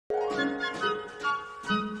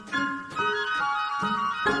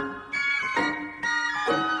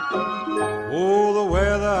Oh, the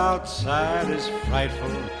weather outside is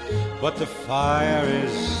frightful, but the fire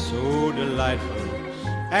is so delightful.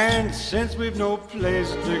 And since we've no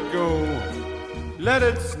place to go, let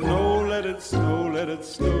it snow, let it snow, let it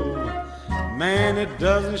snow. Man, it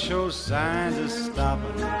doesn't show signs of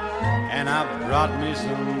stopping, and I brought me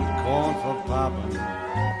some corn for popping.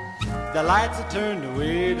 The lights are turned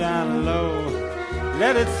way down low.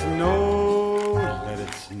 Let it snow, let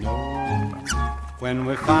it snow. When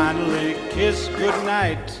we finally kiss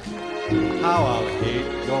goodnight, how I'll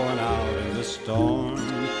hate going out in the storm.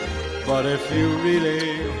 But if you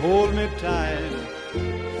really hold me tight,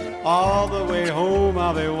 all the way home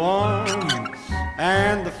I'll be warm.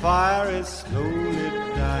 And the fire is slowly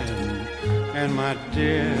dying, and my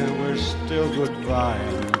dear, we're still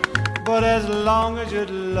goodbying. But as long as you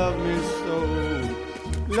love me so,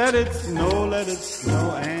 let it snow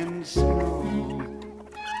and snow.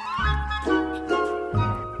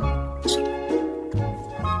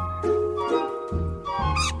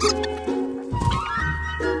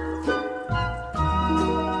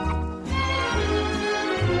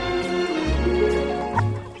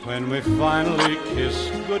 When we finally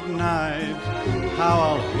kiss goodnight, how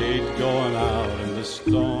I'll hate going out in the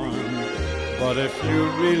storm. But if you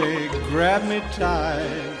really grab me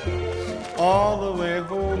tight, all the way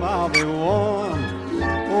home I'll be warm.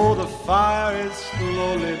 Oh, the fire is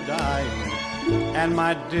slowly dying, and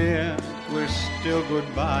my dear, we're still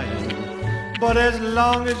goodbying. But as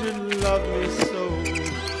long as you love me so,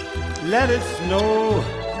 let it snow,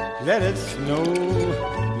 let it snow,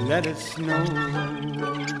 let it snow.